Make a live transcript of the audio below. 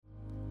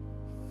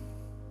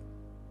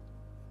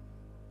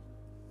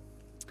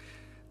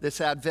This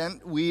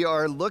Advent, we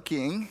are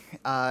looking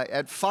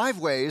at 5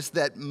 ways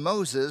that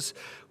Moses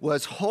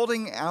was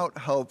holding out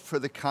hope for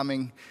the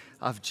coming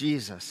of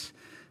Jesus.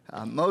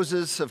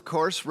 Moses, of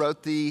course,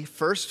 wrote the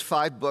first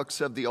 5 books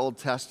of the Old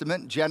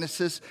Testament: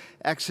 Genesis,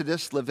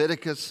 Exodus,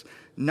 Leviticus,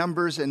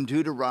 Numbers, and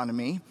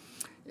Deuteronomy.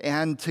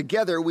 And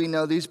together we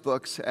know these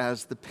books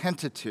as the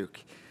Pentateuch.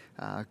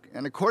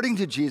 And according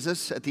to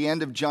Jesus, at the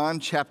end of John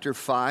chapter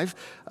 5,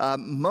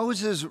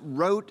 Moses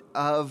wrote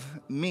of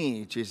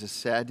me, Jesus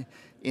said,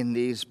 in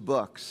these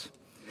books.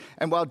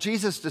 And while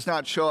Jesus does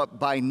not show up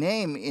by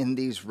name in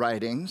these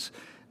writings,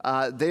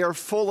 they are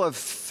full of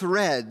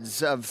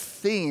threads of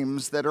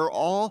themes that are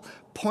all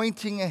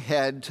pointing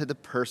ahead to the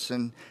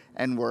person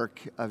and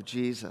work of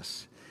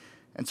Jesus.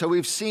 And so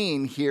we've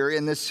seen here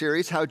in this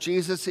series how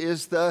Jesus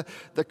is the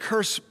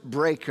curse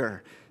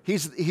breaker.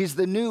 He's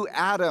the new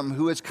Adam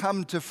who has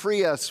come to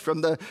free us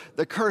from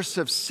the curse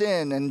of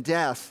sin and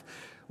death.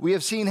 We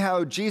have seen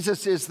how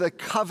Jesus is the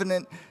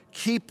covenant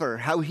keeper,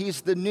 how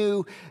he's the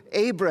new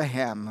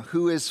Abraham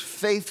who is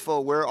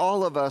faithful where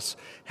all of us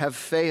have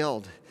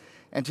failed.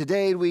 And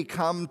today we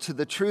come to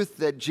the truth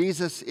that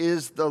Jesus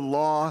is the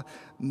law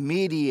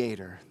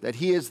mediator, that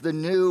he is the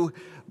new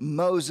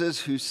Moses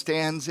who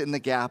stands in the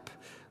gap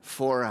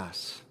for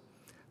us.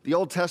 The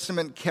Old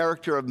Testament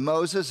character of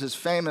Moses is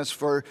famous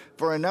for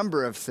a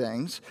number of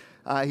things.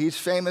 He's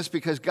famous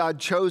because God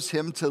chose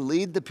him to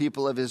lead the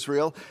people of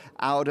Israel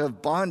out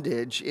of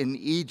bondage in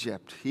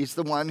Egypt. He's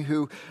the one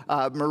who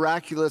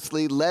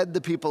miraculously led the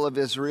people of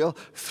Israel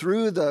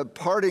through the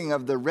parting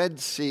of the Red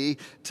Sea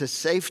to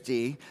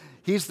safety.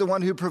 He's the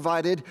one who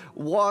provided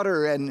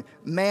water and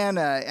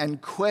manna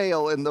and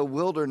quail in the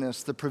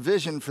wilderness, the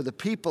provision for the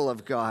people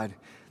of God.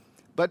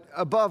 But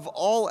above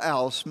all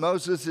else,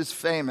 Moses is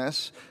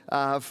famous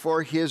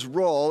for his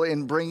role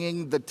in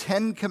bringing the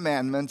 10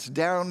 Commandments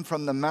down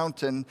from the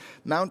mountain,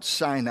 Mount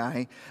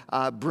Sinai,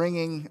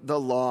 bringing the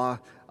law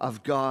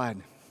of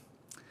God.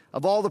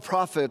 Of all the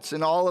prophets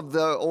in all of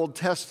the Old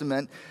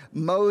Testament,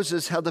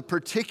 Moses held a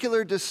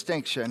particular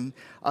distinction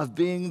of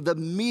being the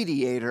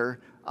mediator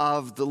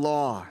of the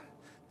law,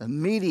 the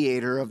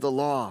mediator of the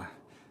law.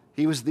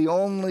 He was the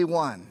only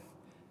one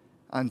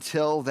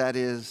until, that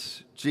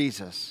is,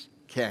 Jesus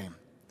came.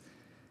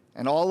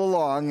 And all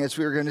along, as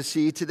we're going to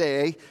see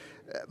today,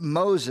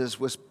 Moses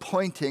was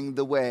pointing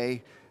the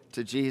way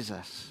to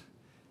Jesus.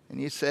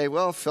 And you say,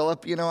 well,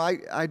 Philip,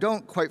 I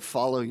don't quite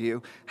follow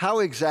you. How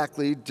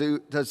exactly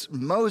does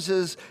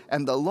Moses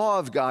and the law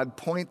of God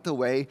point the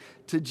way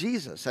to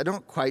Jesus? I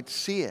don't quite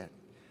see it.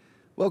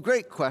 Well,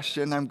 great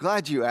question. I'm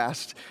glad you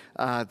asked.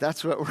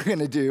 That's what we're going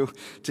to do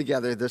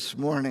together this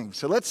morning.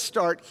 So let's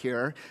start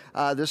here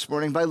this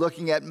morning by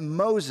looking at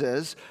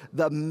Moses,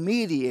 the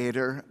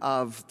mediator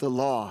of the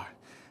law.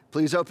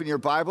 Please open your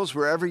Bibles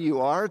wherever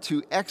you are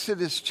to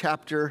Exodus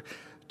chapter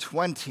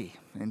 20.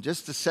 And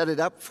just to set it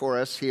up for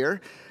us here,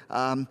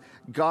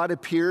 God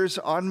appears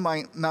on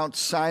Mount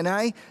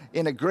Sinai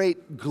in a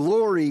great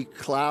glory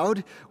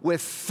cloud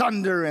with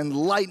thunder and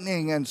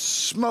lightning and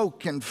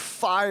smoke and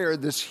fire,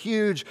 this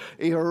huge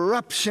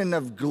eruption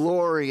of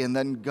glory. And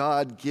then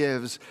God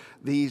gives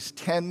these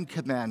 10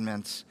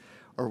 commandments,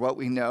 or what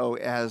we know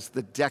as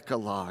the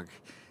Decalogue.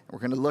 We're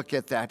going to look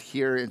at that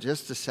here in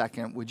just a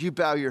second. Would you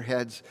bow your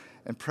heads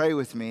and pray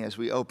with me as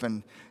we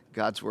open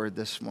God's word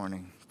this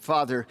morning?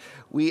 Father,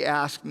 we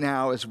ask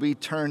now as we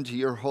turn to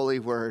your holy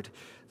word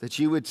that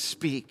you would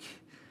speak,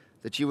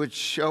 that you would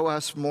show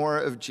us more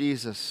of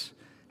Jesus,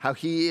 how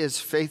he is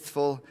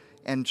faithful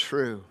and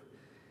true,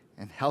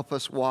 and help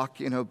us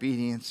walk in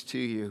obedience to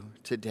you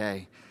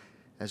today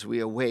as we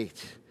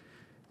await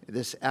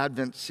this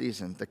Advent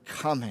season, the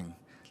coming,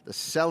 the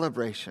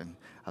celebration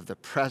of the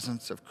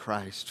presence of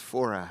Christ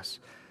for us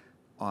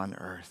on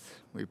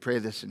earth. We pray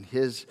this in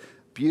his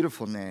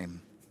beautiful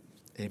name.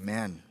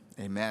 Amen.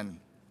 Amen.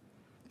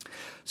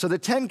 So the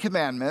 10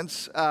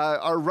 Commandments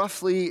are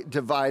roughly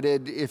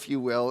divided, if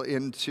you will,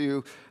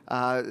 into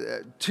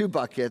 2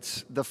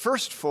 buckets. The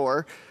first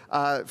 4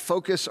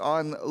 focus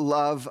on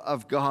love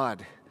of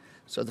God.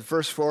 So the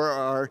first 4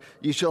 are,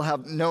 you shall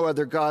have no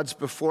other gods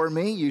before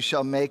me. You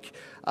shall make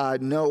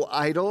no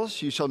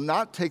idols. You shall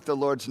not take the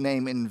Lord's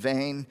name in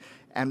vain.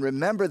 And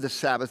remember the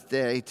Sabbath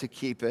day to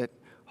keep it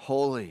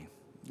holy.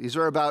 These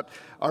are about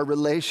our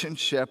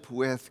relationship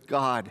with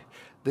God.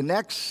 The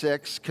next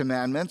 6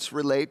 commandments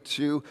relate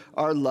to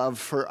our love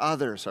for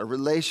others, our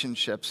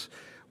relationships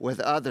with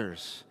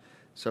others.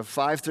 So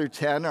 5 through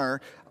 10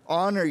 are,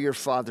 honor your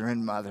father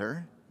and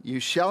mother.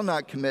 You shall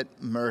not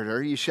commit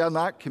murder. You shall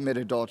not commit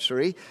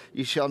adultery.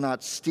 You shall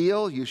not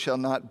steal. You shall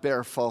not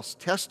bear false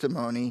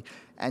testimony.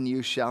 And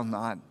you shall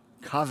not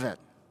covet.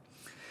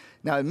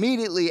 Now,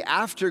 immediately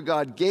after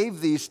God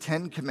gave these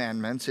 10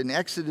 commandments in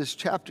Exodus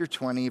chapter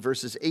 20,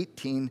 verses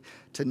 18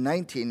 to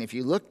 19, if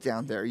you look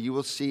down there, you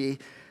will see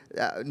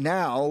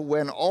now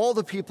when all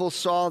the people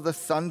saw the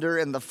thunder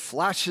and the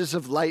flashes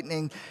of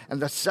lightning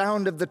and the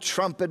sound of the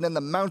trumpet and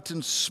the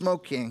mountain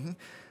smoking,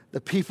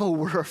 the people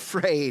were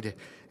afraid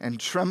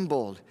and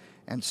trembled.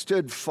 and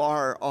stood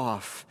far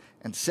off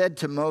and said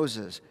to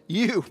Moses,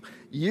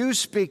 You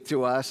speak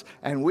to us,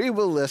 and we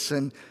will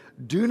listen.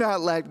 Do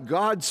not let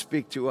God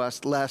speak to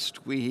us,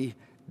 lest we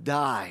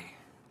die.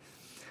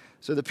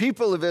 So the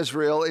people of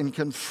Israel, in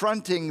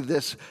confronting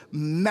this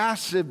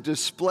massive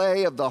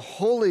display of the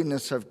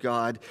holiness of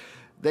God,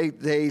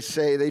 they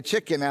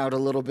chicken out a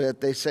little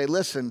bit. They say,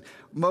 listen,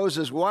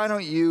 Moses, why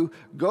don't you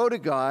go to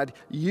God,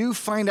 you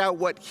find out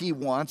what he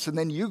wants, and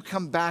then you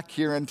come back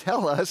here and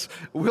tell us.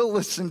 We'll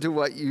listen to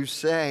what you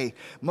say.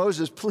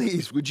 Moses,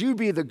 please, would you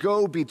be the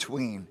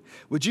go-between?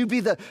 Would you be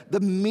the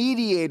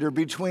mediator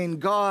between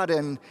God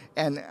and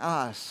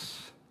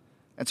us?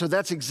 And so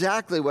that's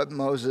exactly what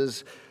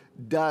Moses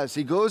does.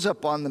 He goes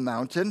up on the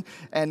mountain,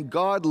 and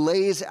God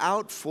lays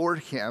out for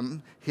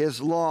him his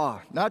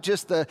law. Not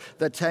just the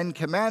 10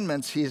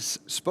 commandments he's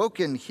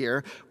spoken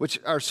here, which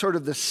are sort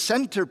of the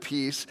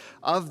centerpiece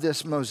of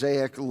this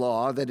Mosaic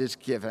law that is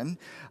given,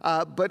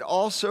 but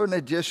also an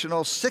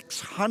additional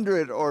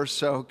 600 or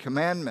so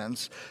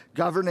commandments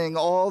governing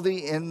all the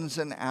ins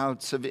and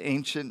outs of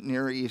ancient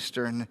Near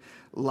Eastern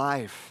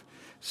life.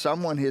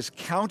 Someone has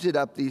counted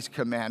up these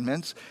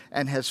commandments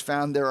and has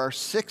found there are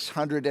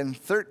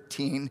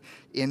 613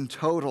 in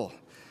total.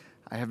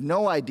 I have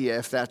no idea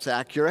if that's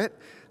accurate.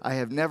 I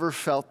have never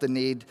felt the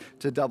need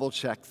to double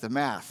check the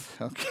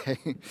math,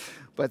 okay?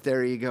 But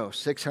there you go,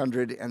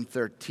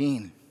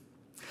 613.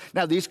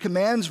 Now, these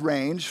commands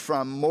range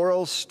from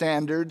moral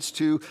standards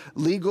to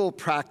legal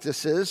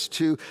practices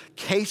to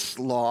case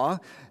law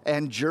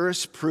and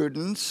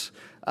jurisprudence.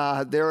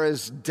 There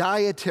is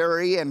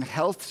dietary and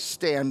health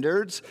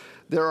standards.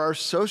 There are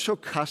social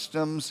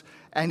customs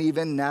and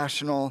even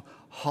national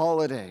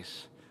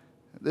holidays.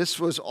 This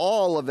was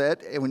all of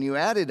it, and when you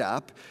add it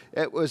up,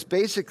 it was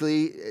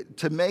basically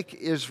to make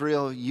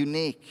Israel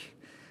unique,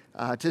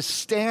 to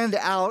stand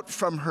out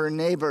from her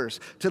neighbors,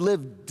 to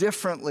live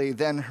differently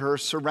than her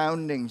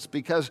surroundings,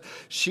 because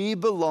she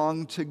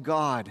belonged to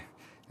God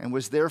and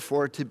was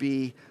therefore to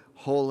be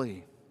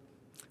holy.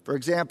 For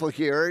example,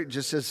 here,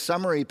 just as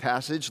summary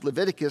passage,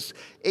 Leviticus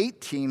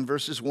 18,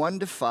 verses 1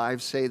 to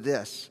 5 say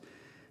this.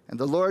 And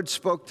the Lord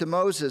spoke to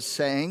Moses,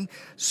 saying,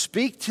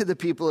 Speak to the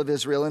people of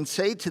Israel and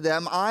say to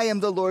them, I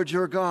am the Lord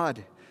your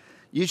God.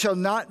 You shall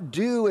not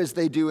do as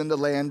they do in the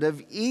land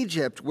of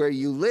Egypt, where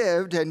you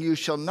lived, and you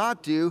shall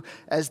not do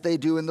as they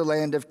do in the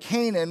land of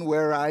Canaan,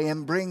 where I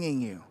am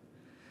bringing you.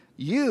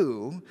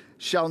 You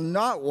shall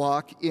not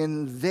walk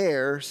in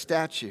their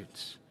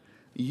statutes.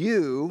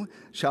 You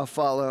shall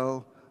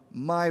follow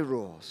my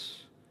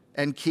rules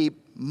and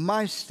keep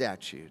my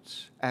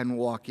statutes and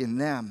walk in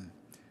them.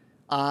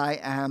 I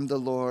am the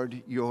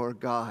Lord your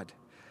God.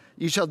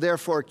 You shall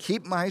therefore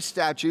keep my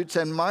statutes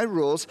and my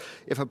rules.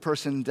 If a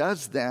person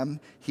does them,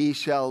 he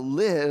shall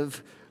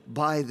live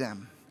by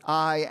them.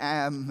 I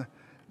am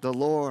the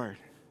Lord.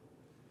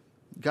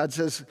 God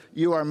says,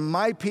 you are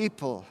my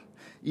people.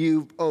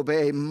 You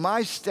obey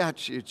my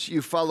statutes.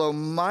 You follow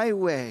my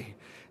way.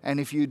 And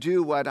if you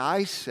do what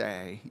I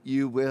say,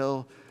 you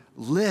will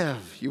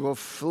live. You will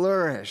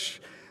flourish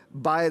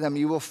by them.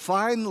 You will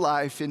find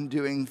life in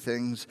doing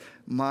things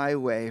my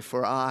way,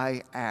 for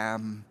I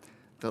am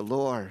the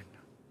Lord.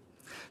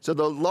 So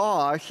the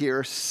law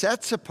here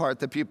sets apart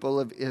the people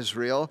of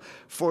Israel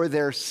for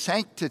their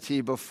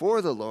sanctity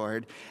before the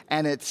Lord,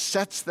 and it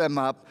sets them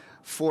up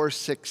for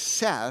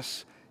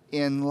success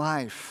in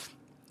life.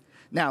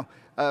 Now,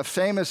 a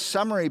famous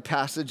summary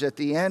passage at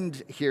the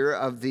end here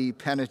of the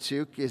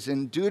Pentateuch is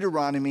in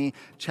Deuteronomy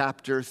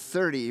chapter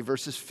 30,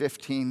 verses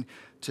 15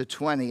 to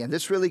 20. And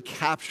this really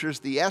captures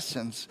the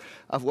essence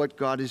of what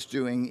God is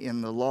doing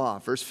in the law.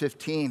 Verse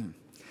 15,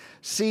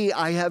 See,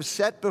 I have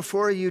set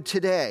before you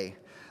today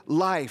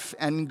life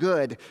and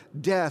good,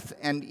 death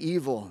and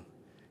evil.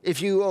 If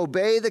you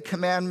obey the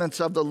commandments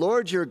of the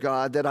Lord your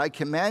God that I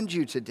command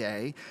you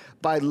today,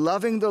 by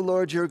loving the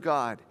Lord your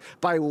God,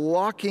 by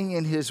walking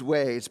in his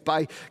ways,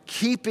 by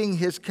keeping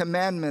his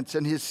commandments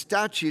and his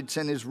statutes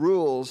and his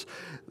rules,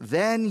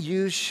 then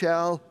you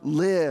shall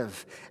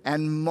live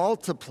and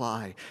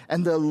multiply,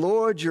 and the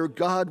Lord your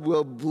God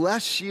will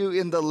bless you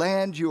in the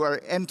land you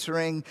are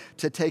entering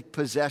to take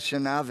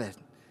possession of it.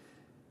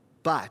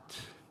 But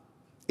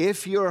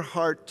if your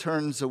heart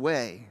turns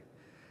away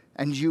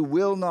and you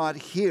will not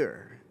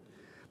hear,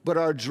 but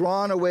are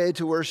drawn away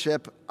to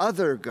worship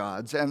other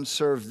gods and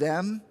serve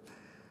them,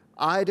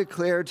 I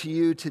declare to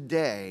you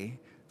today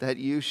that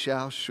you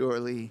shall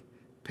surely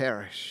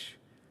perish.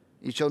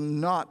 You shall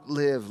not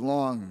live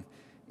long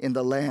in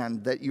the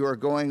land that you are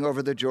going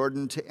over the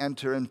Jordan to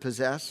enter and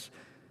possess.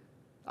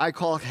 I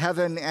call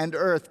heaven and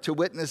earth to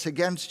witness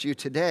against you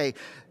today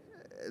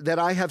that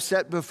I have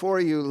set before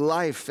you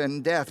life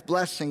and death,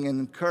 blessing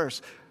and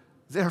curse.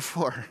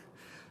 Therefore,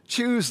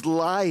 choose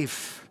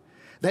life,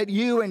 that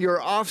you and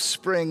your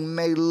offspring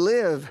may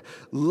live,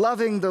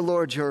 loving the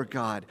Lord your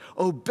God,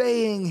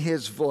 obeying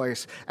his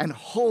voice, and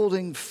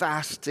holding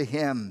fast to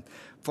him.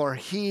 For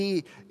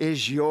he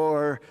is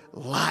your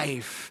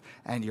life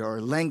and your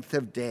length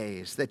of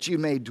days, that you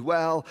may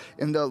dwell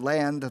in the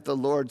land that the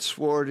Lord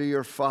swore to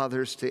your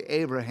fathers, to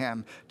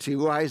Abraham,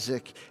 to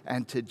Isaac,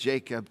 and to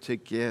Jacob, to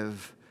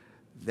give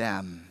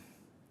them.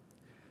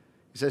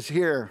 He says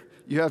here,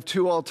 you have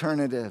two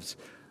alternatives.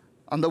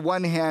 On the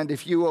one hand,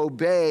 if you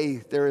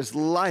obey, there is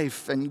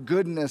life and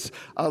goodness,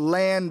 a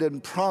land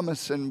and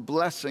promise and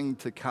blessing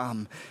to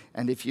come.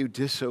 And if you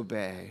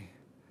disobey,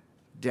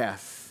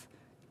 death,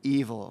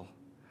 evil,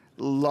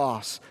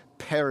 loss,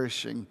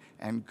 perishing,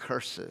 and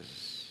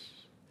curses.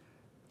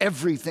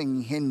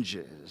 Everything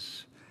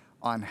hinges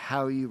on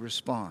how you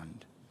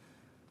respond.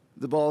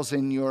 The ball's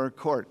in your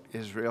court,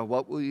 Israel.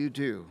 What will you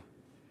do?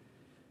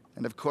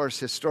 And of course,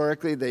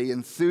 historically, they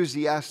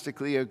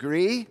enthusiastically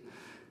agree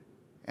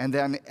and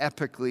then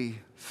epically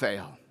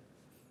fail.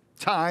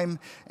 Time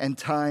and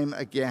time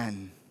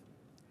again.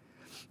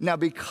 Now,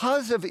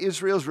 because of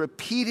Israel's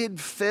repeated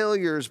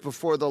failures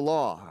before the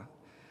law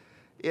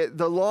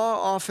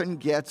often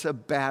gets a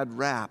bad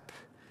rap.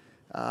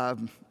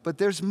 But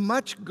there's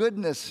much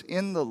goodness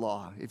in the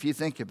law, if you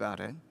think about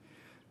it.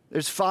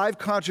 There's 5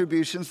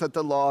 contributions that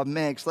the law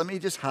makes. Let me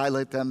just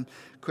highlight them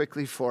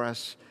quickly for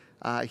us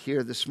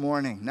here this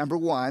morning. Number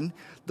 1,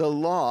 the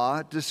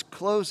law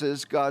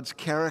discloses God's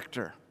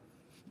character.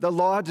 The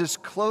law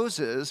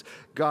discloses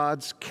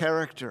God's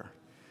character.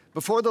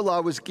 Before the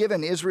law was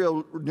given,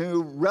 Israel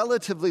knew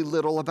relatively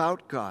little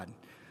about God.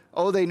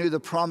 Oh, they knew the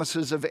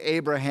promises of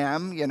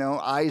Abraham,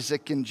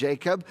 Isaac and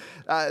Jacob.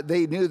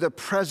 They knew the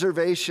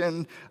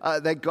preservation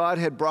that God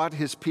had brought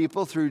his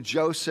people through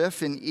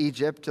Joseph in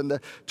Egypt and the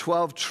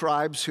 12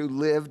 tribes who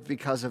lived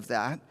because of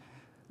that.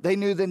 They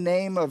knew the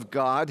name of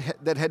God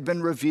that had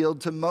been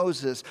revealed to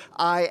Moses.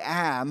 I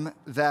am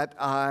that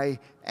I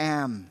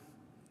am.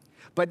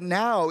 But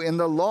now in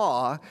the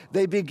law,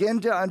 they begin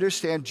to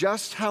understand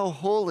just how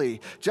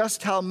holy,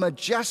 just how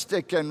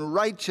majestic and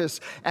righteous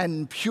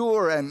and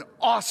pure and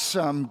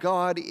awesome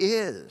God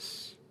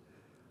is.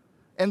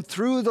 And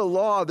through the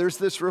law, there's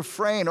this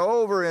refrain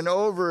over and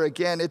over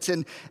again. It's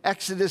in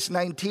Exodus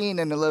 19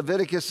 and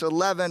Leviticus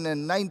 11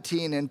 and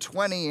 19 and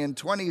 20 and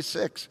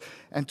 26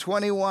 and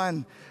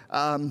 21.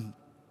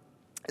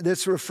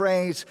 This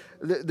refrain,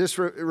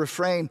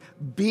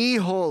 be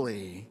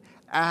holy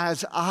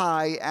as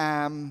I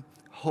am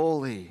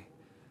holy.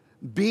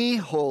 Be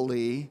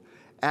holy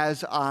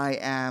as I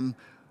am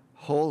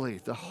holy.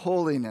 The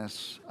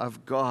holiness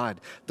of God.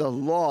 The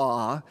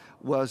law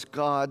was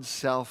God's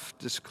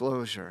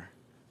self-disclosure.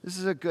 This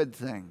is a good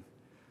thing,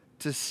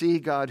 to see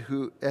God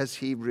as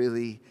he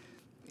really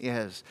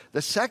is.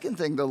 The second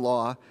thing the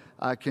law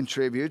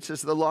contributes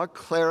is the law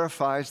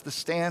clarifies the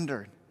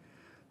standard.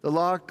 The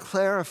law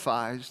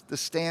clarifies the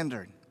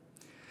standard.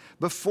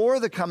 Before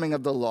the coming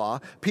of the law,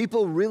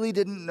 people really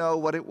didn't know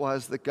what it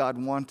was that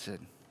God wanted.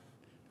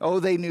 Oh,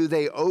 they knew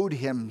they owed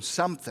him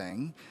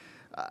something,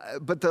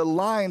 but the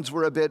lines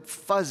were a bit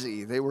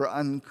fuzzy. They were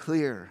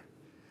unclear.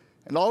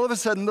 And all of a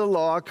sudden, the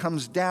law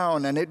comes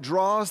down, and it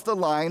draws the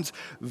lines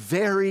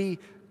very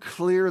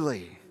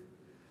clearly.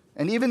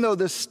 And even though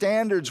the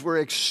standards were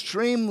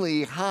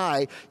extremely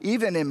high,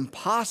 even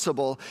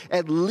impossible,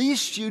 at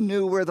least you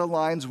knew where the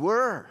lines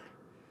were.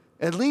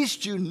 At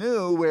least you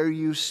knew where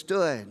you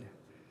stood.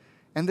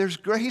 And there's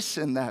grace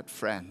in that,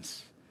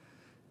 friends.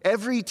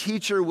 Every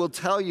teacher will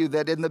tell you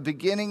that in the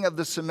beginning of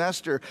the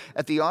semester,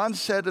 at the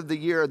onset of the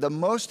year, the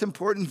most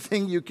important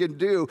thing you can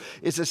do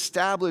is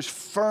establish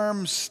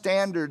firm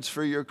standards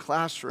for your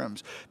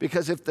classrooms.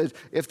 Because if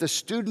the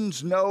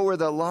students know where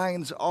the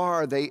lines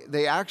are,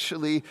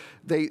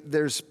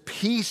 there's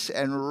peace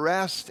and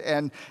rest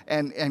and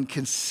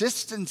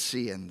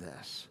consistency in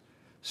this.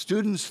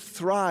 Students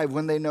thrive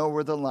when they know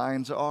where the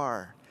lines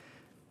are.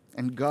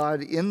 And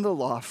God in the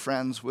law,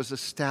 friends, was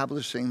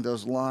establishing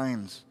those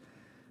lines,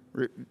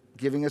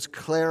 giving us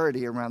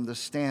clarity around the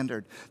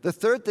standard. The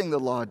third thing the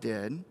law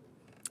did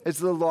is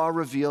the law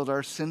revealed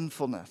our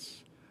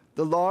sinfulness.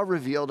 The law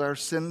revealed our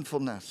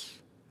sinfulness.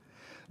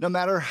 No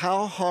matter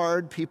how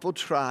hard people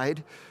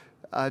tried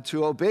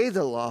to obey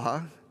the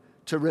law,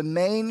 to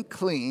remain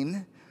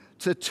clean,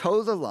 to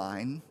toe the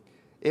line,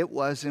 it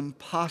was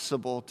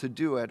impossible to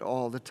do it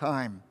all the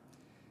time.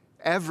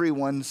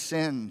 Everyone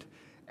sinned.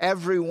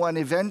 Everyone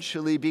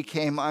eventually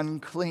became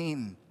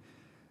unclean.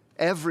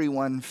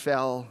 Everyone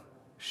fell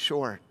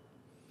short.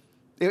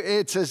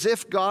 It's as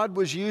if God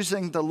was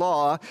using the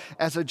law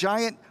as a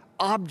giant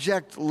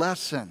object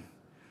lesson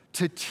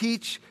to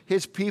teach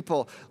his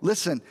people,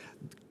 listen,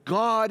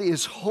 God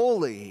is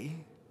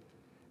holy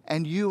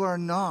and you are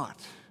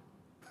not.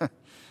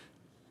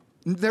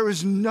 There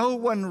is no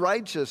one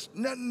righteous,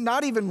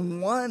 not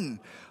even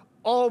one.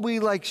 All we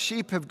like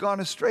sheep have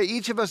gone astray.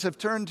 Each of us have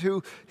turned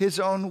to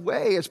his own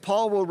way. As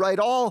Paul will write,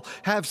 all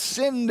have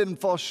sinned and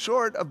fall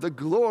short of the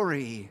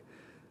glory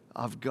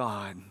of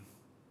God.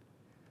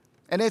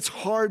 And it's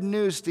hard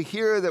news to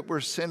hear that we're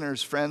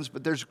sinners, friends,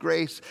 but there's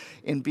grace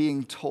in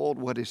being told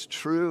what is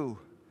true,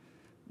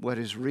 what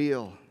is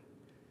real.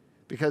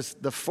 Because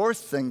the fourth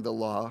thing the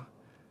law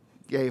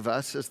gave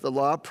us is the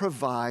law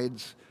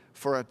provides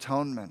for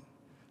atonement.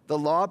 the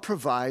law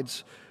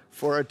provides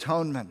for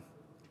atonement.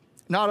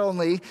 Not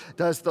only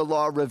does the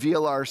law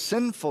reveal our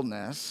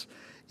sinfulness,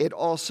 it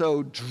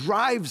also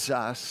drives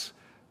us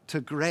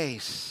to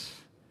grace.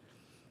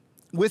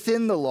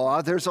 Within the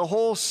law, there's a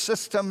whole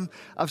system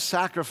of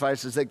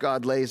sacrifices that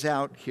God lays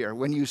out here.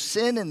 When you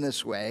sin in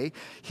this way,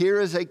 here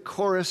is a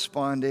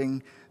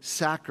corresponding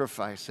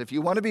sacrifice. If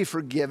you want to be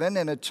forgiven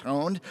and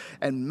atoned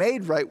and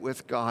made right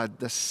with God,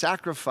 the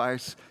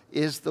sacrifice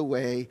is the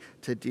way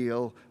to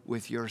deal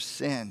with your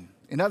sin.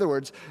 In other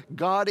words,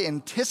 God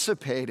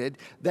anticipated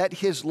that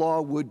his law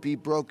would be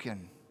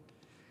broken.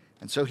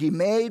 And so he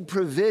made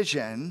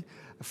provision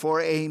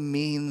for a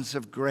means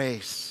of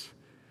grace,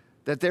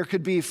 that there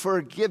could be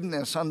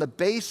forgiveness on the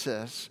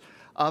basis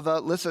of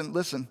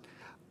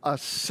a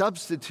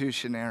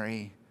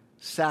substitutionary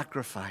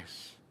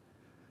sacrifice,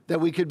 that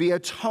we could be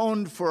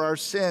atoned for our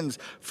sins,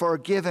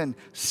 forgiven,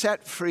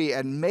 set free,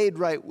 and made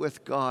right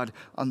with God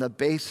on the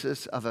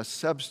basis of a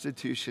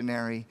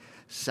substitutionary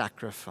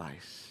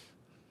sacrifice.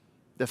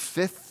 The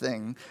fifth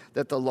thing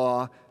that the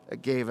law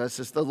gave us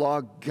is the law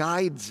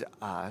guides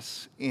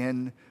us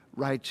in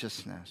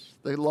righteousness.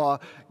 The law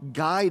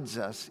guides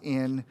us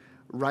in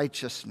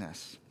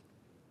righteousness.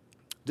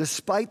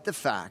 Despite the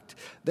fact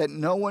that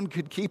no one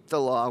could keep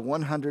the law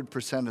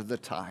 100% of the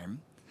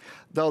time,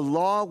 the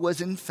law was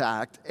in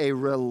fact a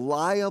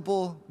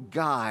reliable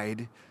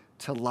guide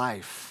to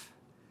life.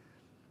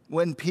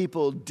 When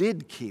people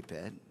did keep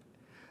it,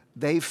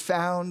 they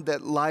found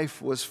that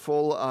life was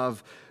full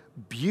of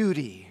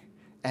beauty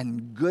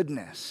and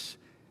goodness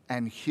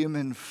and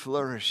human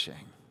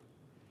flourishing.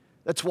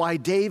 That's why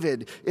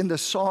David in the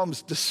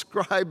Psalms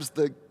describes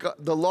the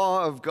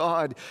law of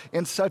God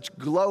in such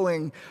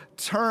glowing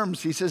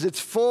terms. He says it's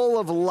full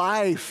of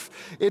life.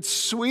 It's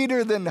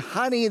sweeter than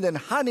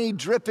honey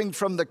dripping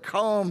from the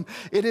comb.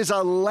 It is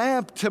a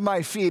lamp to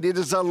my feet. It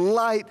is a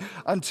light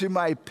unto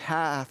my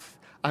path.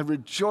 I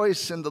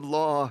rejoice in the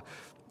law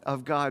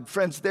of God.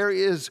 Friends, there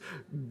is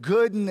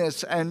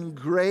goodness and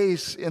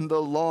grace in the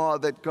law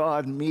that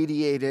God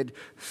mediated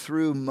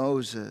through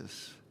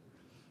Moses.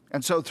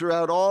 And so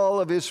throughout all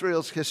of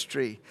Israel's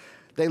history,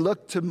 they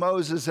looked to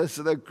Moses as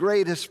the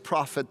greatest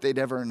prophet they'd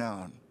ever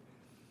known.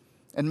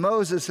 And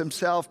Moses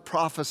himself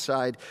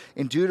prophesied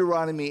in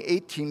Deuteronomy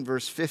 18,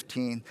 verse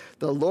 15,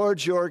 "The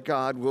Lord your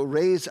God will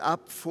raise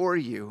up for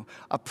you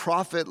a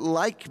prophet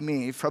like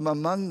me from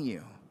among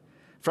you.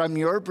 From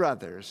your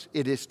brothers,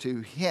 it is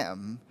to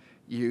him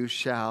you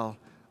shall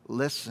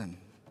listen."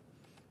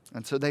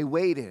 And so they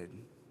waited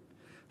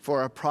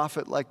for a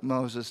prophet like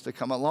Moses to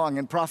come along.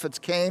 And prophets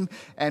came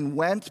and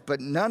went, but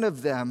none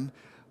of them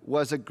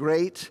was a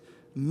great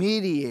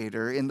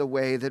mediator in the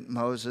way that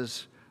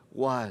Moses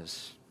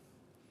was.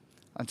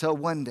 Until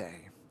one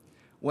day,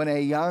 when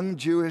a young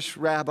Jewish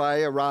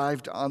rabbi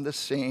arrived on the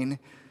scene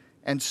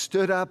and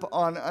stood up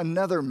on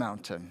another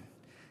mountain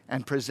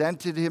and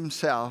presented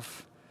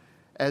himself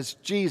as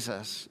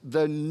Jesus,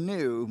 the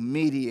new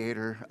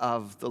mediator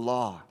of the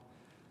law.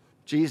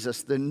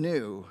 Jesus, the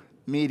new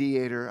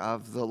mediator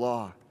of the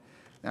law.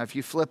 Now, if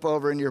you flip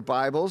over in your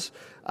Bibles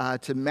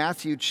to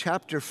Matthew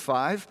chapter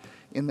 5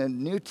 in the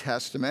New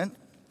Testament,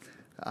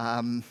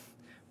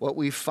 what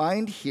we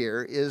find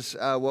here is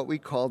what we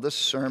call the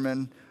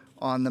Sermon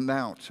on the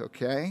Mount,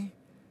 okay?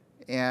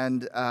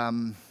 And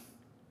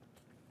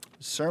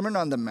Sermon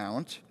on the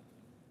Mount,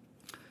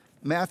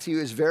 Matthew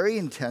is very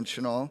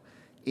intentional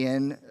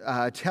in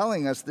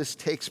telling us this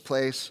takes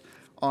place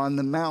on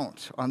the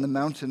mount, on the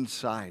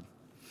mountainside.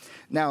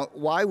 Now,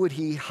 why would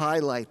he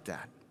highlight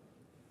that?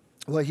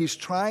 Well, he's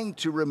trying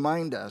to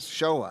remind us,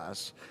 show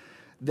us,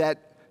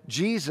 that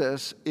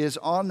Jesus is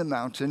on the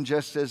mountain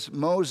just as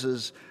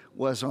Moses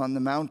was on the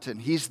mountain.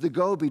 He's the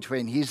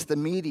go-between. He's the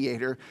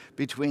mediator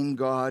between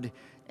God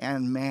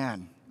and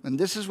man. And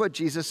this is what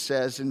Jesus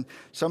says in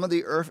some of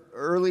the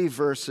early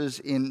verses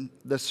in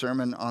the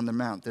Sermon on the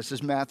Mount. This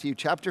is Matthew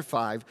chapter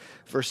 5,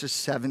 verses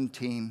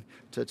 17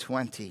 to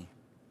 20.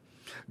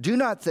 "Do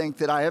not think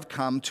that I have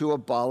come to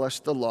abolish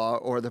the law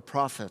or the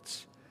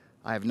prophets.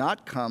 I have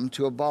not come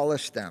to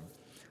abolish them,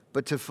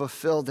 but to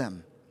fulfill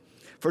them.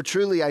 For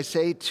truly I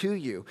say to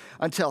you,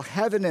 until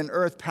heaven and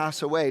earth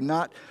pass away,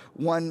 not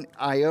one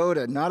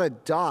iota, not a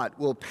dot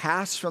will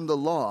pass from the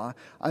law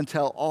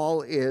until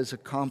all is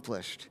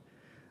accomplished.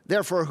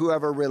 Therefore,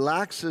 whoever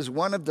relaxes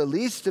one of the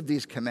least of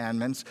these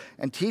commandments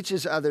and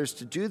teaches others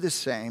to do the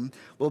same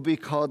will be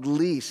called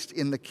least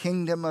in the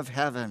kingdom of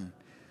heaven.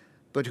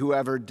 But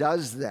whoever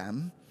does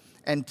them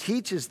and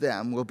teaches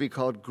them will be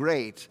called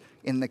great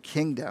in the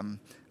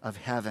kingdom of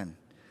heaven.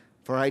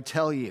 For I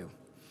tell you,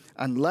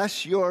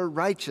 unless your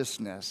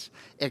righteousness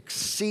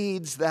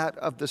exceeds that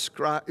of the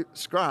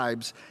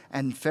scribes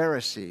and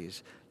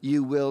Pharisees,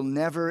 you will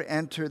never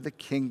enter the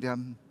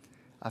kingdom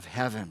of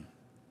heaven."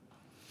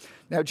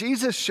 Now,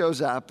 Jesus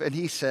shows up and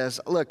he says,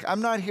 look,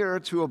 I'm not here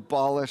to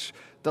abolish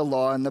the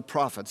law and the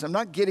prophets. I'm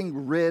not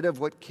getting rid of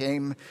what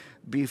came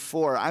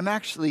before. I'm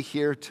actually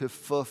here to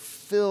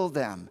fulfill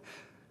them.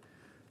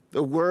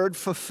 The word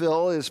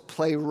fulfill is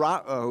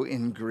plerao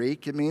in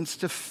Greek. It means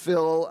to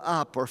fill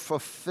up or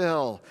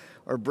fulfill.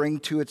 or bring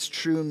to its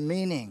true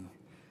meaning.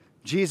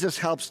 Jesus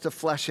helps to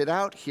flesh it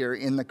out here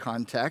in the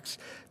context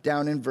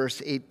down in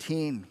verse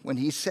 18 when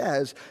he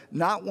says,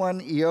 not one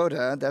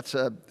iota, that's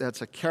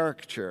a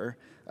character,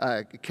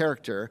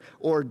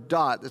 or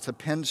dot, that's a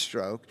pen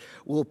stroke,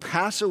 will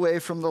pass away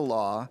from the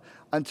law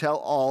until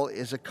all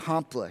is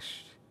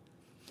accomplished.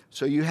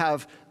 So you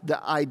have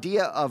the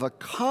idea of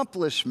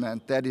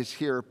accomplishment that is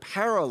here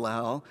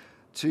parallel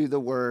to the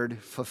word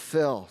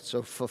fulfill.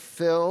 So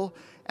fulfill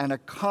and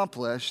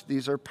accomplish,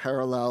 these are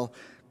parallel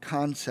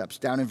concepts.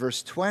 Down in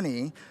verse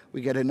 20,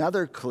 we get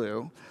another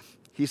clue.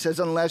 He says,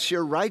 unless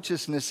your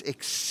righteousness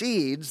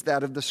exceeds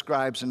that of the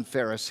scribes and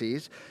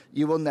Pharisees,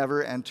 you will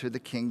never enter the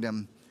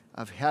kingdom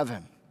of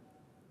heaven.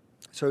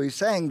 So he's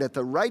saying that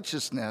the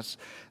righteousness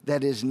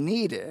that is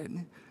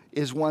needed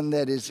is one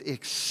that is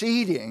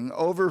exceeding,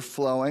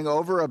 overflowing,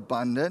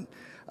 overabundant.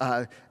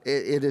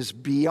 It is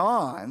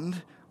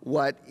beyond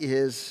what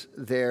is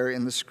there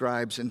in the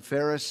scribes and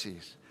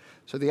Pharisees.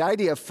 So the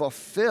idea of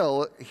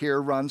fulfill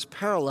here runs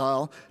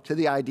parallel to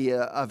the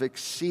idea of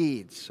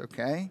exceeds,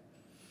 okay?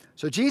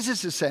 So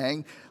Jesus is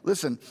saying,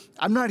 listen,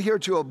 I'm not here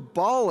to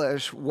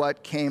abolish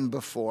what came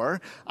before.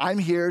 I'm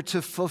here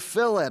to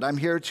fulfill it. I'm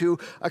here to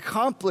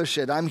accomplish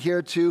it. I'm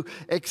here to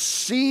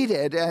exceed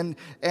it and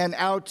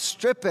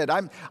outstrip it.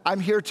 I'm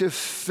here to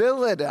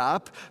fill it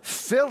up,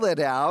 fill it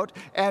out,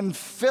 and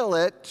fill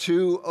it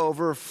to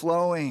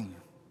overflowing.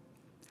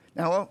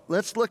 Now,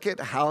 let's look at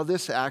how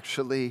this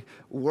actually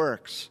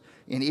works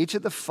in each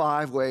of the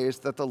 5 ways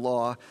that the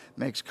law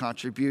makes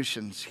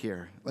contributions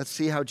here. Let's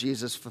see how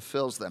Jesus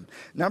fulfills them.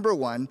 Number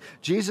 1,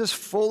 Jesus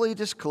fully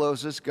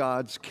discloses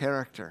God's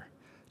character.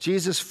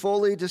 Jesus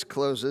fully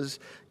discloses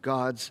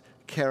God's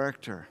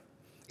character.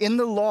 In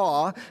the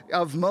law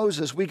of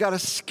Moses, we got a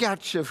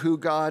sketch of who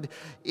God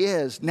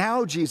is.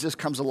 Now Jesus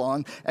comes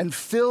along and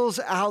fills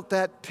out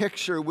that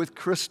picture with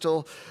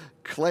crystal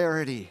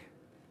clarity.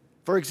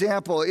 For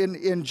example,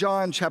 in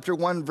John chapter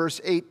 1, verse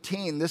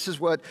 18, this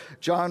is what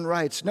John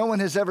writes. No one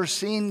has ever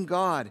seen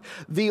God.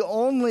 The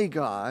only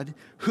God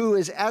who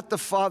is at the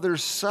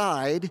Father's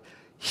side,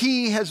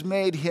 he has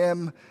made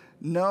him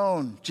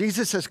known.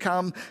 Jesus has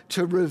come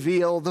to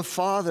reveal the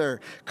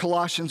Father.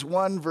 Colossians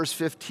 1, verse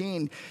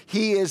 15,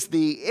 he is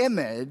the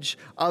image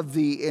of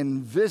the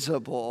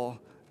invisible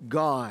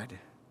God.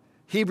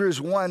 Hebrews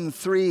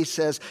 1:3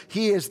 says,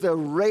 he is the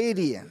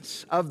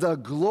radiance of the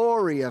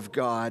glory of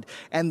God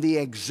and the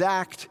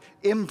exact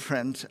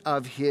imprint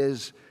of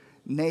his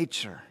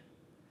nature.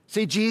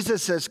 See,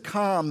 Jesus has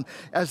come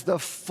as the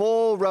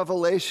full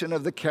revelation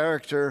of the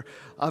character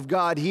of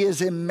God. He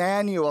is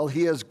Emmanuel.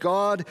 He is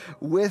God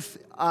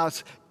with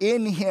us.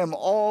 In him,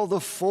 all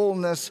the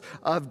fullness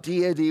of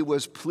deity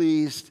was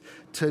pleased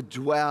to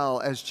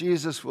dwell. As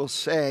Jesus will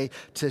say,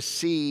 to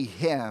see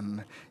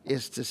him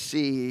is to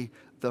see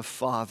the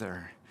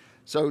Father.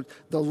 So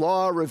the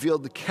law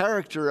revealed the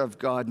character of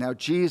God. Now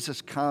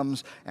Jesus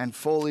comes and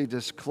fully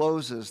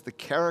discloses the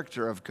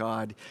character of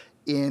God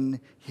in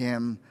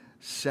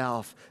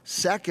himself.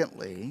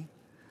 Secondly,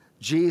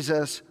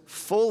 Jesus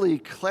fully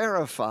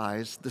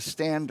clarifies the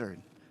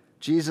standard.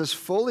 Jesus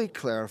fully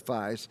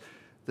clarifies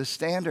the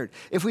standard.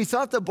 If we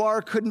thought the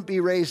bar couldn't be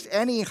raised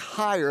any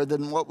higher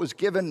than what was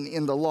given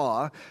in the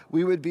law,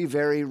 we would be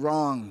very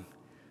wrong.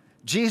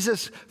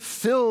 Jesus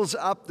fills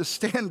up the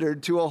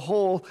standard to a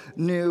whole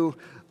new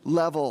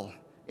level.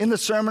 In the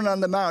Sermon on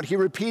the Mount, he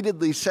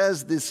repeatedly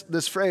says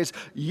this phrase,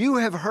 you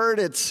have heard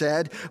it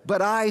said,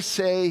 but I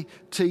say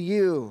to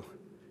you.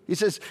 He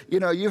says,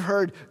 you've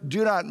heard,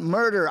 do not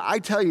murder. I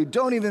tell you,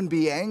 don't even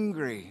be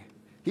angry.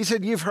 He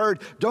said, you've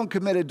heard, don't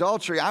commit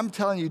adultery. I'm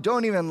telling you,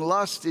 don't even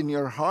lust in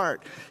your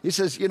heart. He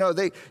says,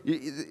 they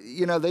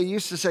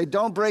used to say,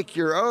 don't break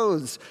your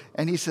oaths.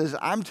 And he says,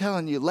 I'm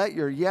telling you, let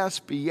your yes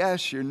be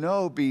yes, your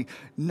no be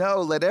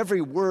no. Let every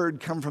word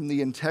come from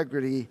the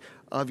integrity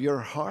of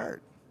your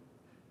heart.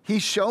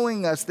 He's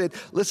showing us that,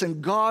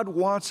 listen, God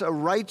wants a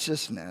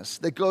righteousness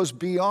that goes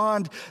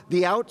beyond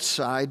the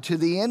outside to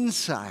the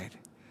inside.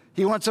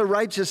 He wants a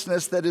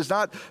righteousness that is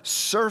not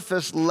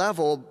surface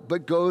level,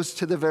 but goes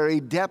to the very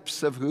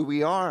depths of who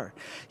we are.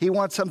 He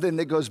wants something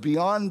that goes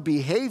beyond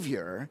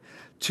behavior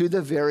to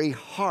the very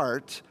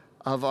heart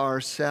of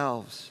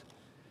ourselves.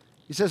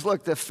 He says,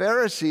 look, the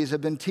Pharisees have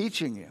been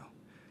teaching you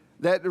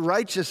that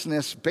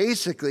righteousness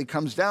basically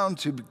comes down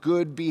to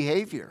good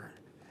behavior.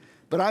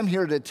 But I'm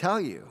here to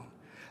tell you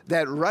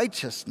that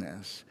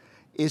righteousness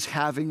is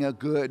having a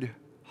good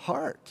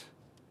heart,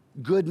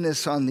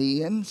 goodness on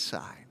the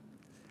inside.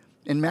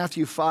 In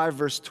Matthew 5,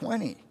 verse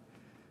 20,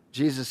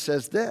 Jesus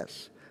says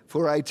this,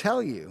 for I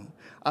tell you,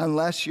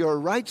 unless your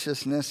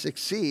righteousness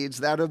exceeds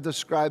that of the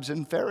scribes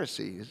and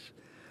Pharisees,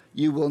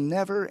 you will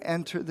never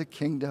enter the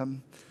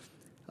kingdom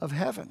of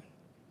heaven.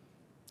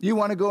 You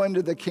want to go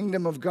into the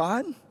kingdom of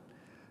God?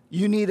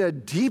 You need a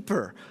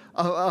deeper,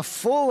 a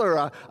fuller,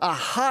 a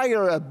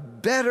higher, a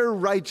better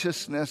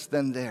righteousness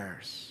than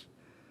theirs.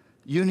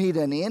 You need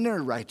an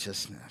inner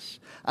righteousness,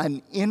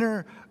 an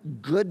inner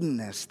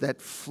goodness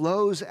that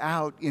flows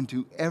out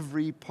into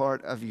every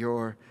part of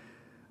your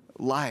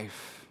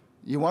life.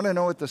 You want to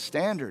know what the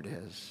standard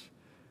is?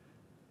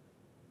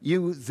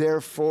 You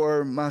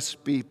therefore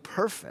must be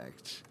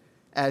perfect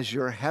as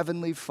your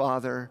heavenly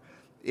Father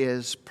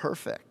is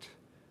perfect.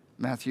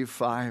 Matthew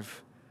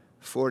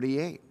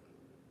 5:48.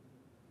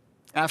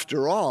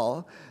 After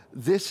all,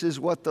 this is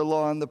what the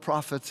law and the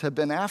prophets have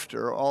been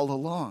after all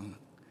along.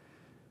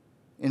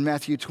 In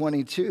Matthew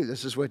 22,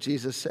 this is what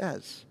Jesus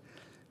says.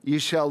 You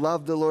shall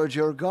love the Lord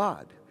your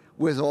God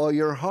with all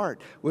your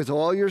heart, with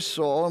all your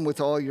soul, and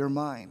with all your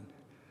mind.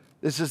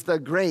 This is the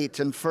great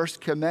and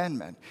first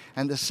commandment,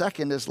 and the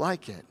second is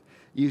like it.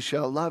 You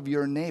shall love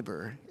your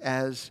neighbor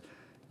as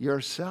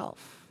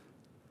yourself.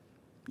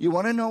 You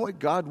want to know what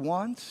God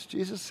wants,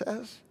 Jesus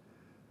says?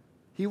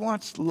 He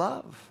wants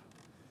love,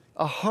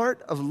 a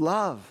heart of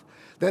love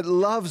that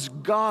loves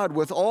God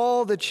with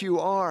all that you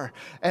are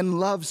and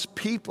loves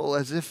people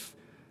as if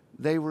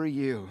they were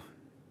you.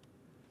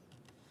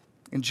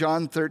 In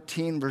John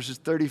 13, verses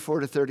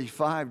 34 to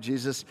 35,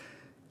 Jesus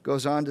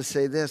goes on to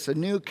say this, a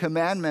new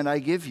commandment I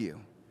give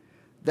you,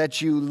 that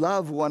you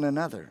love one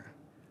another.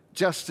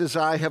 Just as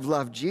I have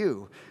loved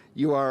you,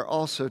 you are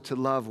also to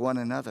love one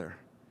another.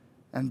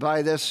 And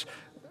by this,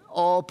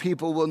 all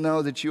people will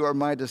know that you are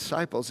my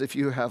disciples if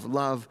you have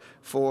love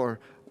for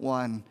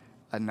one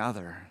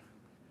another.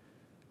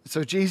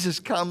 So Jesus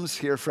comes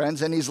here,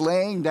 friends, and he's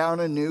laying down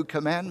a new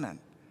commandment.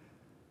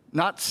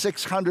 Not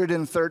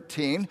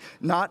 613,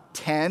 not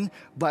 10,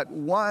 but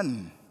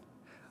one.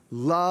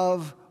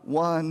 Love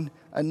one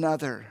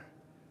another.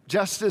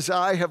 Just as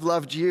I have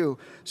loved you,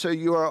 so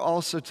you are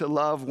also to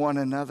love one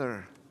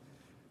another.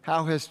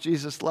 How has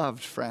Jesus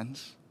loved,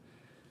 friends?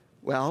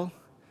 Well,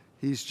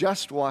 he's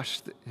just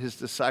washed his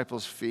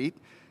disciples' feet,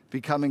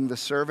 becoming the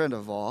servant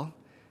of all,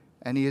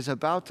 and he is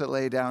about to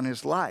lay down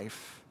his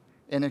life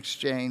in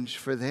exchange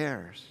for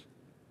theirs.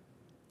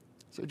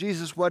 So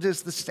Jesus, what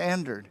is the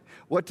standard?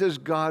 What does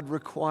God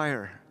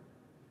require?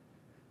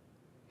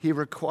 He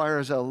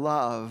requires a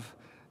love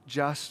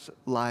just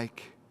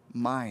like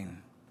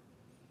mine.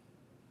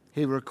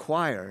 He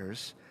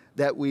requires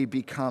that we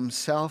become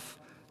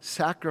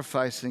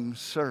self-sacrificing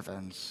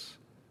servants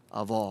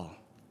of all.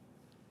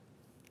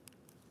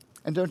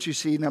 And don't you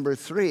see, number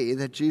 3,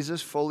 that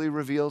Jesus fully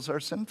reveals our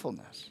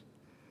sinfulness?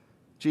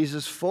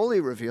 Jesus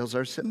fully reveals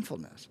our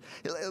sinfulness.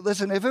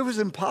 Listen, if it was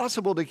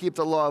impossible to keep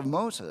the law of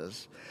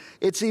Moses,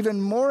 it's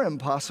even more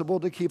impossible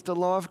to keep the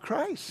law of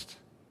Christ.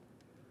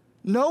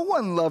 No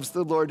one loves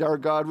the Lord our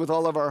God with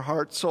all of our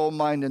heart, soul,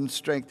 mind, and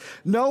strength.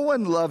 No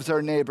one loves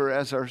our neighbor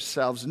as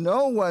ourselves.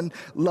 No one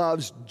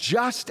loves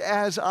just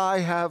as I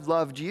have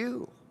loved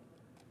you.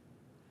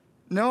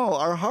 No,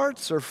 our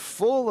hearts are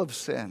full of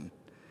sin.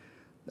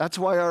 That's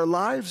why our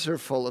lives are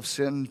full of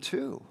sin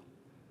too.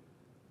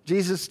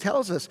 Jesus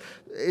tells us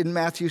in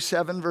Matthew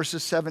 7,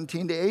 verses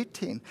 17 to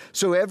 18.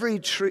 So every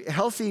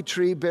healthy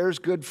tree bears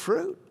good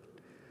fruit,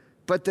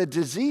 but the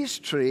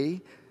diseased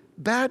tree,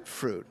 bad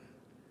fruit.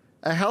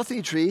 A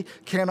healthy tree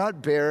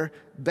cannot bear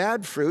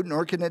bad fruit,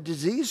 nor can a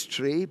diseased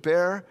tree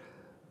bear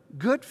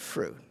good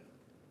fruit.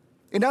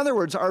 In other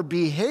words, our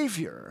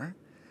behavior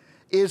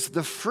is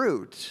the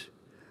fruit.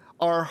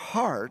 Our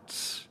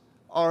hearts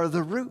are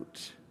the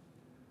root.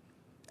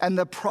 And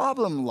the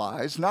problem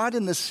lies not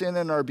in the sin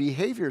in our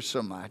behavior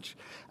so much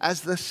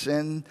as the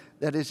sin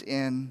that is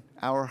in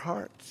our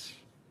hearts.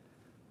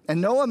 And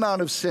no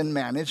amount of sin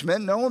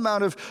management, no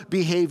amount of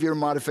behavior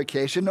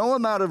modification, no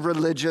amount of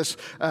religious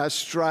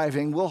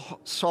striving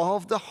will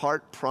solve the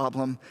heart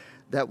problem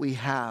that we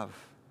have.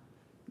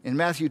 In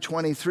Matthew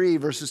 23,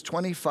 verses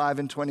 25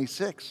 and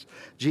 26,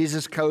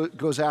 Jesus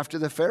goes after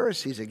the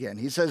Pharisees again.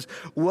 He says,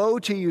 "Woe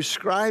to you,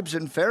 scribes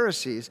and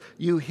Pharisees,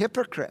 you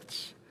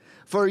hypocrites!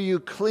 For you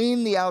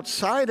clean the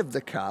outside of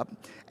the cup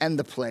and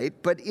the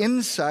plate, but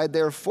inside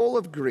they're full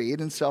of greed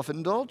and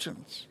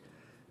self-indulgence.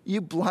 You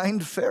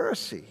blind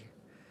Pharisee,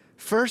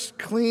 first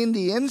clean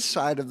the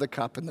inside of the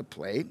cup and the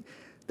plate,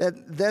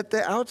 that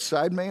the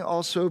outside may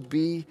also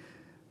be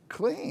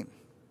clean."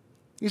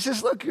 He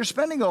says, look, you're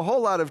spending a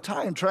whole lot of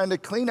time trying to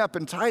clean up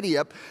and tidy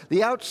up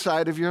the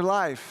outside of your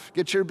life,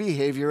 get your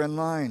behavior in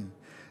line.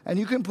 And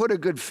you can put a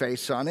good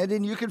face on it,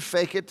 and you can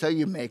fake it till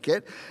you make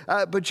it,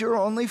 but you're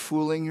only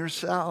fooling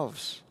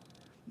yourselves.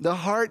 The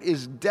heart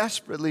is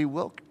desperately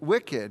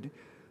wicked.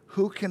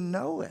 Who can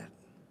know it?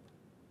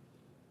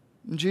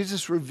 And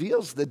Jesus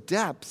reveals the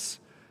depths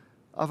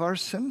of our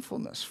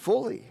sinfulness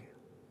fully.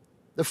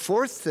 The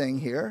fourth thing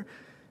here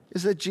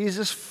is that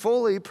Jesus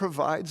fully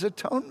provides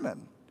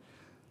atonement.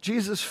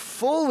 Jesus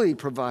fully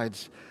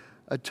provides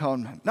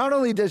atonement. Not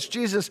only does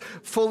Jesus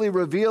fully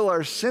reveal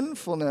our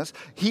sinfulness,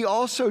 he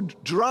also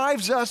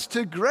drives us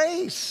to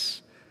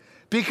grace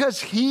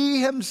because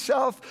he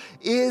himself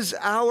is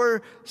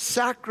our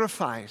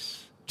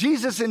sacrifice.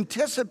 Jesus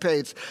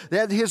anticipates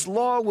that his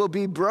law will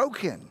be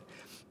broken.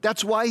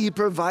 That's why he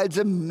provides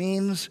a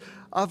means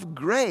of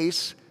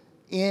grace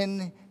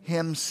in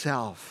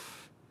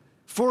himself.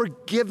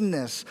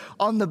 Forgiveness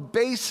on the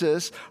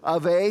basis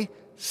of a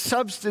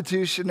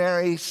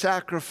substitutionary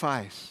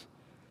sacrifice,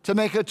 to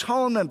make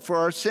atonement for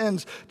our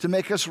sins, to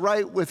make us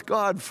right with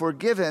God,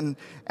 forgiven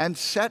and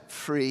set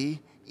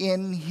free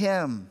in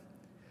him.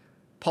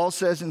 Paul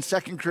says in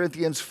 2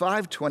 Corinthians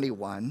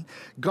 5:21,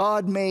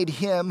 God made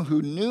him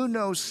who knew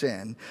no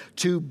sin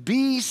to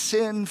be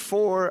sin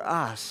for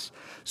us,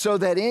 so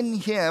that in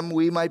him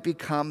we might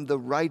become the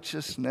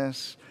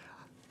righteousness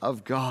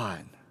of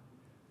God.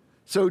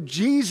 So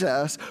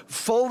Jesus,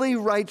 fully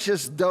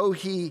righteous though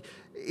he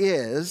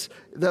is,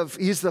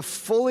 he's the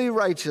fully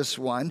righteous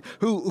one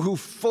who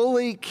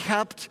fully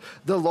kept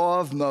the law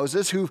of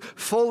Moses, who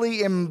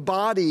fully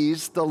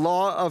embodies the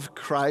law of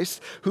Christ,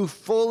 who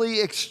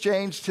fully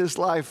exchanged his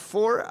life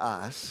for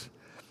us,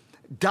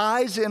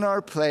 dies in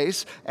our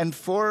place and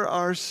for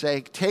our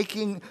sake,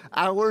 taking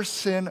our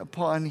sin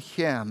upon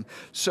him,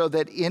 so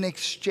that in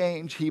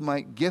exchange he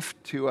might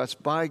gift to us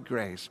by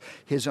grace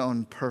his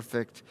own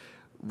perfect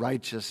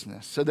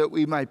righteousness, so that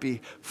we might be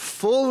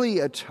fully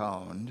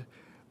atoned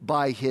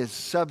by his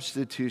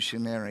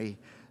substitutionary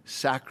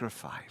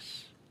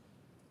sacrifice.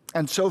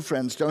 And so,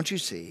 friends, don't you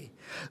see?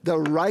 The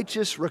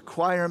righteous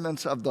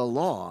requirements of the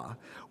law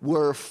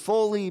were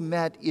fully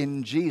met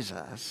in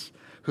Jesus,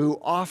 who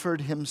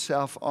offered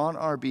himself on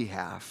our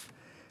behalf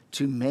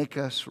to make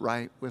us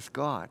right with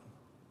God.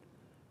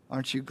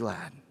 Aren't you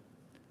glad?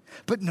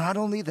 But not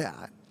only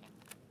that,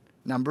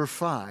 number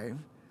 5,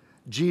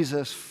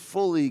 Jesus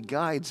fully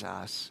guides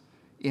us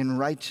in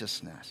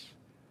righteousness.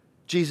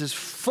 Jesus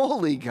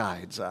fully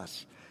guides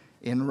us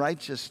in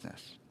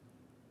righteousness.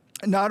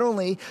 Not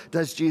only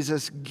does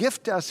Jesus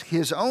gift us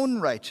his own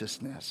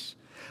righteousness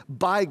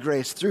by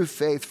grace through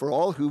faith for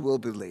all who will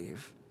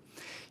believe,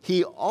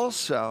 he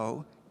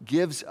also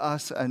gives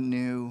us a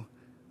new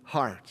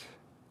heart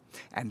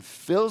and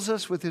fills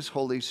us with his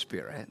Holy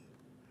Spirit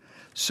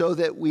so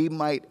that we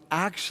might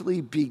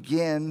actually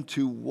begin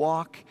to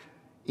walk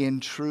in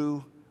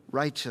true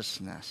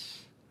righteousness.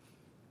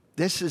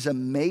 This is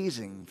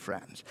amazing,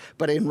 friends.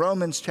 But in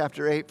Romans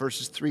chapter 8,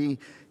 verses 3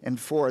 and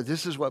 4,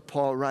 this is what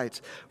Paul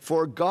writes.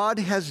 For God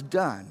has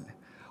done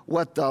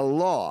what the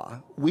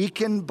law,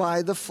 weakened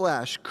by the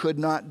flesh, could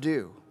not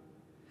do.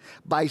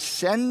 By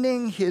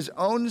sending his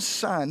own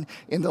Son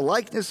in the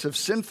likeness of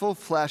sinful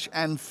flesh,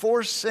 and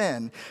for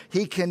sin,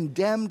 he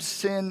condemned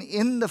sin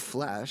in the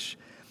flesh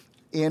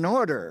in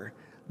order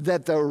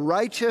that the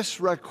righteous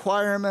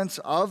requirements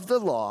of the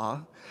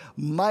law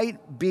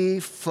might be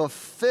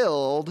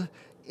fulfilled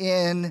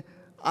in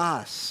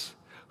us,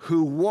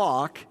 who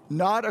walk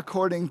not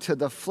according to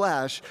the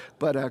flesh,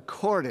 but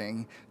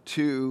according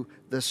to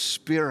the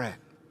Spirit.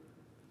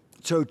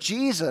 So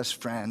Jesus,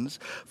 friends,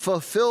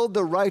 fulfilled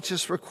the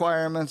righteous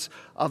requirements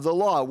of the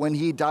law when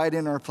he died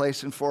in our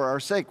place and for our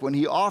sake, when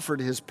he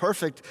offered his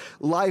perfect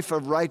life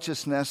of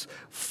righteousness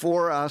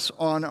for us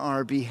on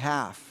our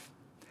behalf.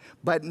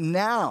 But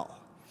now,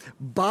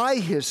 by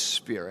his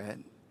Spirit,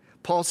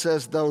 Paul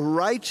says the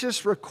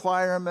righteous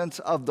requirements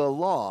of the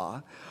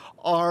law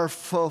are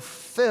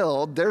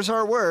fulfilled, there's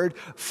our word,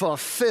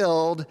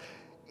 fulfilled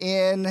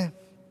in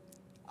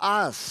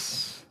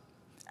us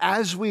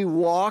as we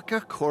walk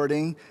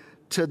according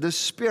to the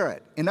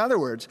Spirit. In other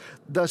words,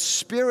 the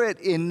Spirit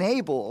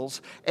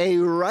enables a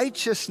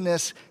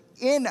righteousness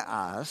in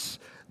us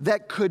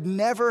that could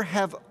never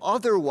have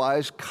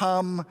otherwise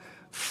come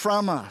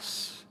from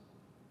us.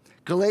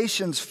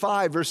 Galatians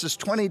 5, verses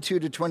 22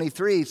 to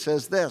 23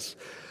 says this,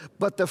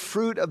 but the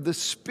fruit of the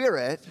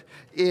Spirit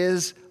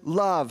is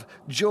love,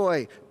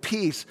 joy,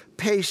 peace,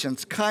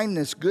 patience,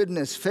 kindness,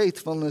 goodness,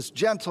 faithfulness,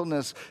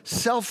 gentleness,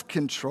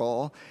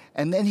 self-control.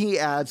 And then he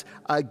adds,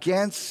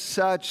 against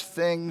such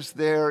things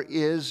there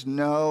is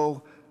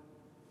no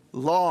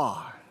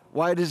law.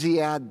 Why does he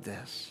add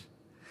this?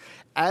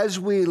 As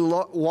we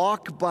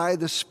walk by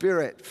the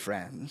Spirit,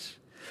 friends,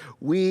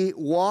 we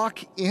walk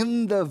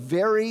in the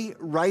very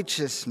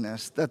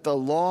righteousness that the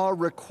law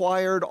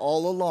required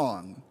all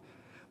along,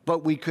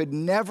 but we could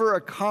never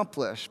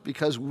accomplish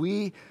because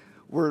we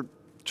were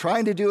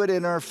trying to do it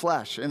in our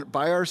flesh and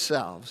by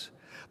ourselves.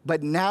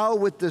 But now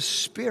with the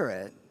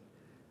Spirit,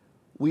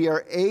 we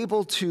are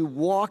able to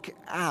walk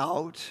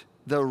out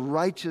the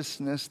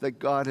righteousness that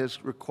God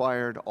has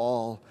required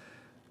all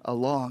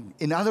along.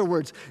 In other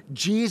words,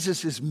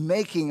 Jesus is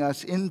making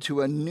us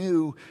into a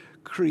new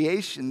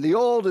creation. The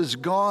old is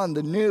gone,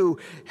 the new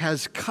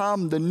has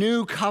come. The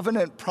new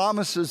covenant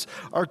promises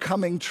are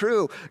coming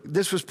true.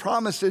 This was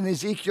promised in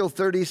Ezekiel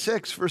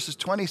 36, verses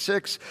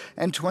 26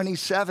 and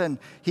 27.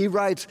 He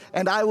writes,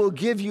 and I will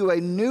give you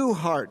a new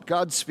heart,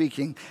 God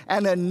speaking,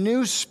 and a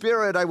new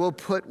spirit I will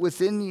put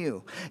within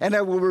you. And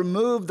I will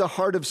remove the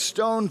heart of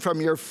stone from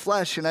your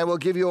flesh, and I will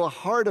give you a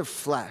heart of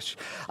flesh.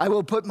 I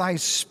will put my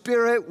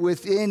spirit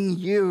within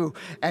you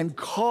and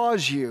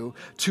cause you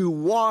to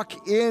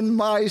walk in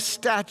my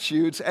statutes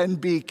and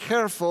be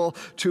careful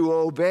to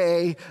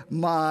obey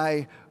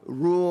my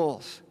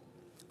rules.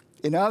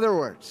 In other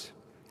words,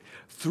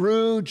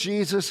 through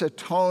Jesus'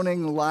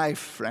 atoning life,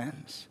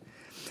 friends,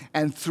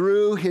 and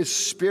through his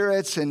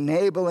Spirit's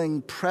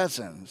enabling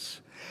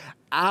presence,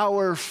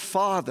 our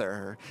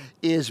Father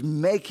is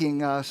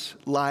making us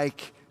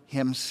like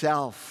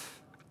himself.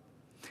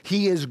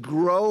 He is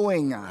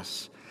growing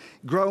us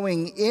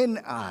growing in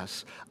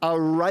us a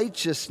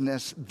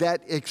righteousness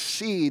that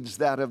exceeds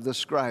that of the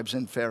scribes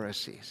and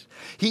Pharisees.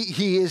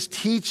 He is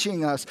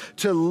teaching us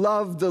to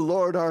love the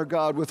Lord our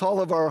God with all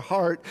of our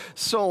heart,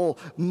 soul,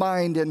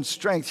 mind, and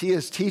strength. He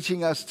is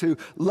teaching us to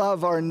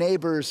love our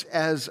neighbors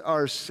as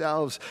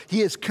ourselves.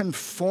 He is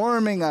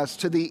conforming us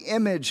to the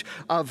image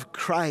of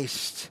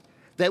Christ,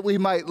 that we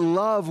might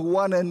love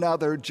one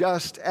another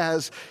just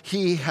as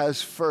he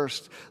has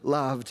first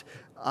loved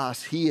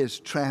us. He is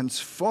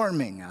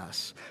transforming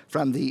us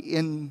from the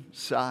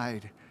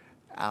inside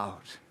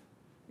out.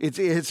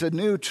 It's a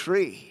new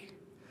tree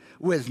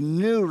with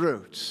new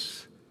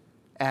roots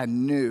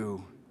and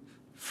new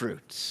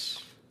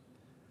fruits.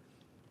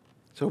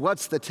 So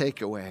what's the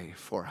takeaway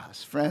for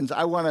us? Friends,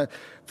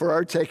 for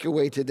our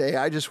takeaway today,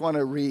 I just want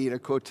to read a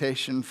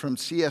quotation from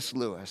C.S.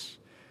 Lewis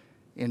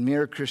in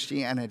Mere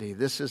Christianity.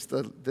 This is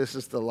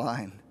the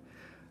line.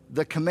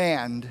 The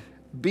command,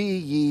 "Be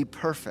ye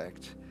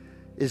perfect,"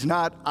 is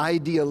not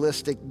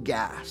idealistic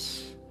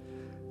gas,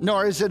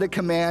 nor is it a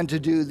command to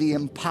do the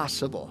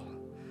impossible.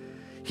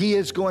 He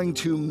is going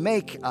to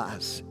make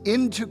us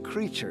into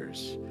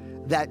creatures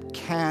that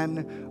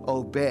can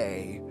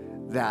obey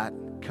that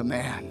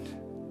command.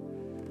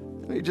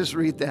 Let me just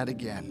read that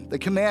again. The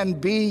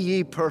command, "Be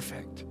ye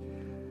perfect,"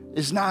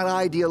 is not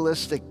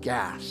idealistic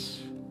gas,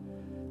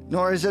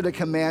 nor is it a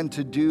command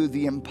to do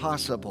the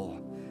impossible.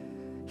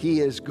 He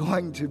is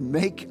going to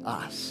make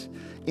us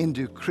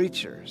into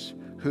creatures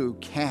who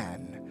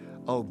can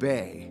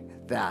obey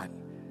that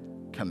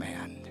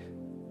command.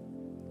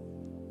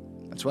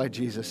 That's why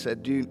Jesus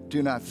said,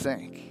 do not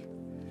think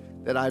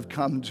that I've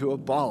come to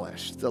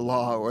abolish the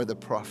law or the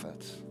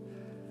prophets.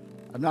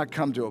 I've not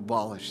come to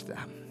abolish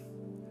them,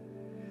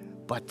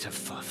 but to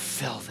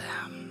fulfill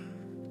them.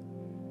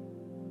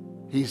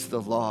 He's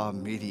the law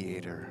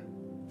mediator,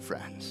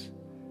 friends.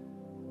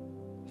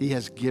 He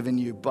has given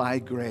you by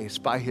grace,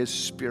 by his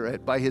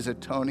Spirit, by his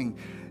atoning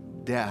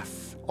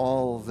death,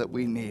 all that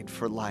we need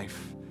for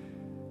life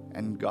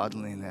and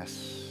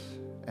godliness.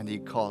 And he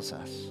calls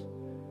us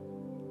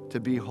to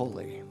be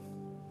holy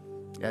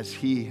as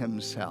he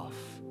himself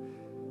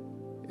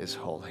is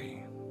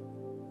holy.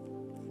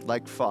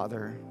 Like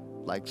Father,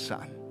 like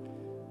Son,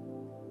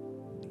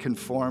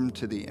 conformed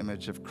to the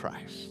image of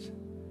Christ,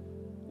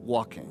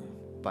 walking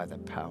by the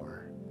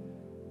power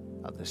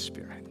of the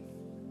Spirit.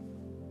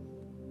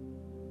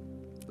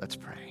 Let's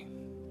pray.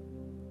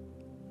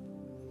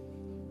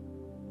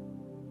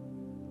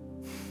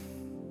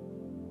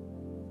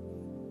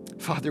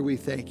 Father, we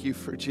thank you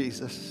for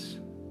Jesus,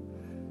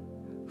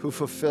 who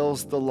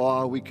fulfills the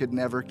law we could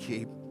never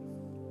keep,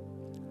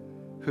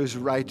 whose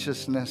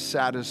righteousness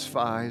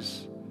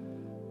satisfies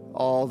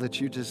all that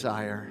you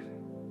desire,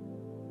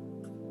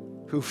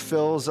 who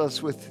fills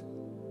us with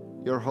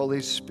your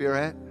Holy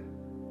Spirit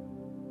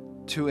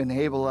to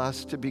enable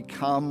us to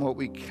become what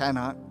we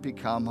cannot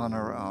become on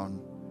our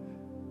own,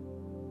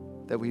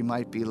 that we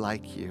might be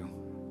like you,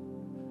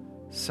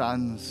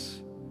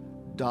 sons,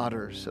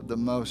 daughters of the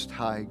Most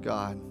High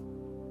God,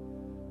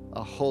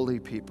 a holy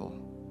people,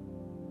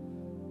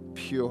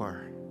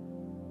 pure,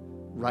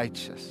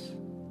 righteous,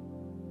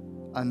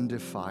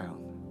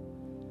 undefiled,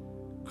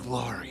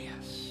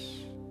 glorious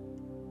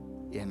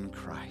in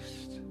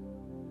Christ.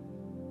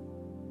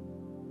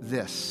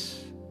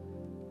 This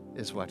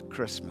is what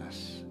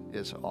Christmas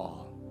is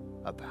all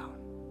about.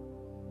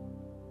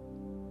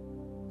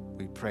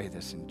 We pray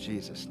this in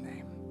Jesus'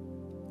 name.